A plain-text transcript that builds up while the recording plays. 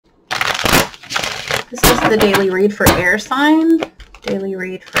This is the daily read for air sign. Daily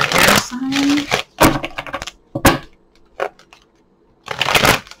read for air sign.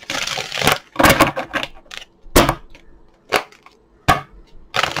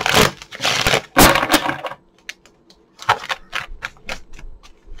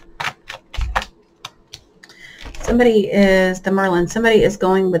 Somebody is, the Merlin, somebody is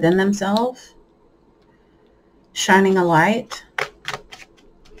going within themselves, shining a light,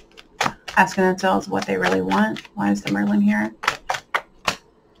 asking themselves what they really want. Why is the Merlin here?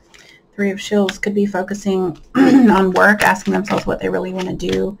 Three of Shields could be focusing on work, asking themselves what they really want to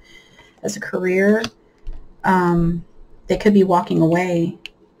do as a career. They could be walking away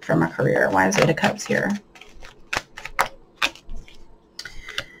from a career. Why is Eight of Cups here?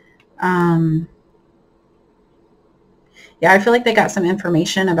 Yeah, I feel like they got some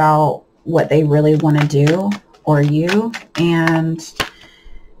information about what they really want to do, or you, and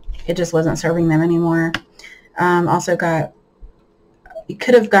it just wasn't serving them anymore. Also got, you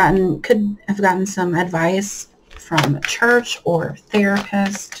could have gotten some advice from a church or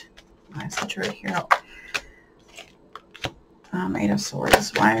therapist. Why is the Druid here? Eight of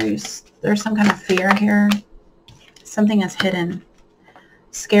Swords. Why are you, there's some kind of fear here. Something is hidden.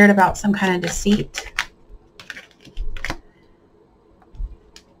 Scared about some kind of deceit.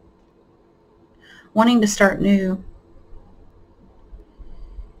 Wanting to start new.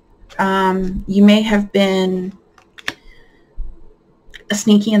 You may have been a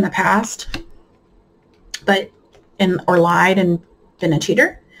sneaky in the past, or lied and been a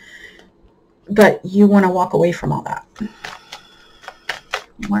cheater, but you want to walk away from all that.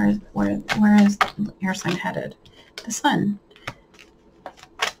 Where is your sign headed? The Sun.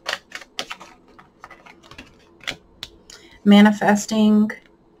 Manifesting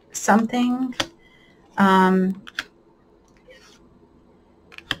something.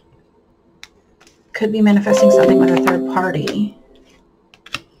 Could be manifesting something with a third party.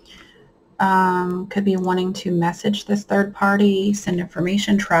 Could be wanting to message this third party, send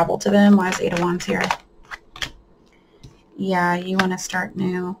information, travel to them. Why is Eight of Wands here? Yeah, you want to start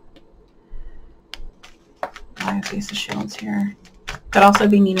new. Why is Ace of Shields here? Could also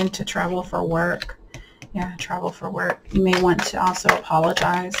be needing to travel for work. Yeah, travel for work. You may want to also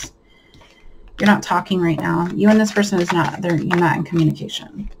apologize. You're not talking right now. You and this person is not, you're not in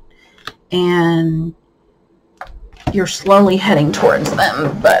communication. And you're slowly heading towards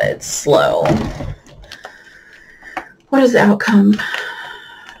them, but it's slow. What is the outcome?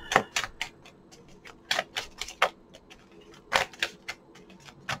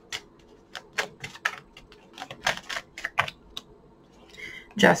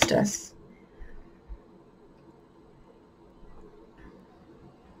 Justice.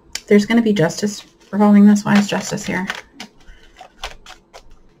 There's going to be justice revolving this. Why is justice here?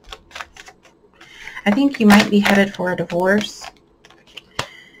 I think you might be headed for a divorce.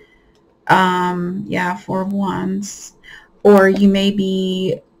 Yeah, Four of Wands. Or you may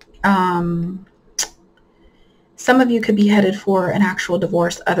be, some of you could be headed for an actual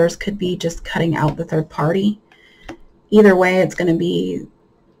divorce. Others could be just cutting out the third party. Either way, it's going to be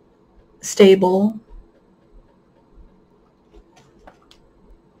stable.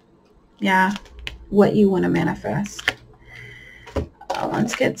 Yeah, what you want to manifest.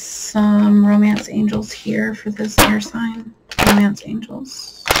 Let's get some romance angels here for this air sign. Romance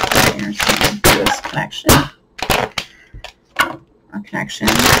angels. Air sign. This connection. Our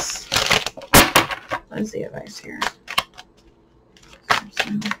connections. What is the advice here?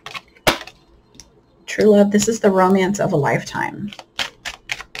 True love. This is the romance of a lifetime.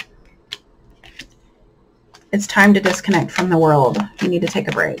 It's time to disconnect from the world. You need to take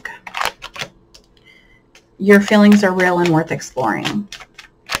a break. Your feelings are real and worth exploring.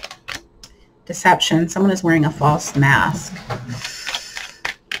 Deception. Someone is wearing a false mask.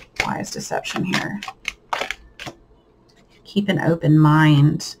 Why is deception here? Keep an open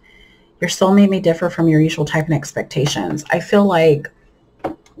mind. Your soulmate may differ from your usual type and expectations. I feel like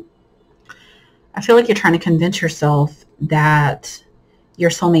you're trying to convince yourself that your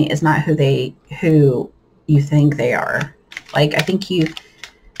soulmate is not who you think they are. Like, I think you,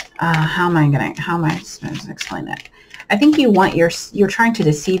 how am I supposed to explain that? I think you're trying to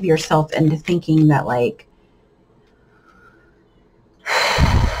deceive yourself into thinking that, like,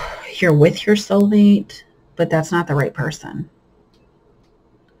 you're with your soulmate, but that's not the right person.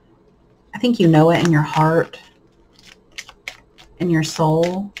 I think you know it in your heart, in your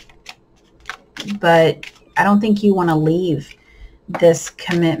soul, but I don't think you want to leave this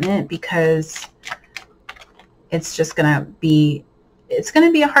commitment because it's just going to be,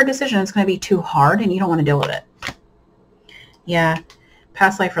 a hard decision. It's going to be too hard and you don't want to deal with it. Yeah.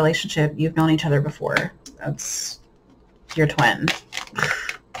 Past life relationship, you've known each other before. That's your twin.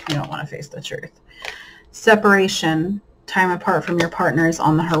 You don't want to face the truth. Separation, time apart from your partner is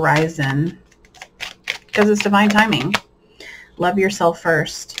on the horizon because it's divine timing. Love yourself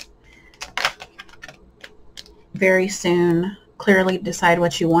first. Very soon, clearly decide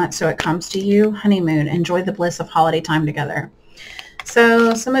what you want so it comes to you. Honeymoon, enjoy the bliss of holiday time together.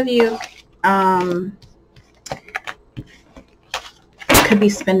 So some of you could be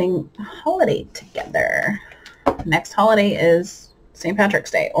spending a holiday together. Next holiday is St.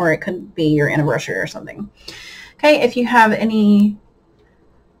 Patrick's Day, or it could be your anniversary or something. Okay, if you have any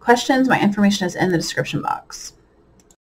questions, my information is in the description box.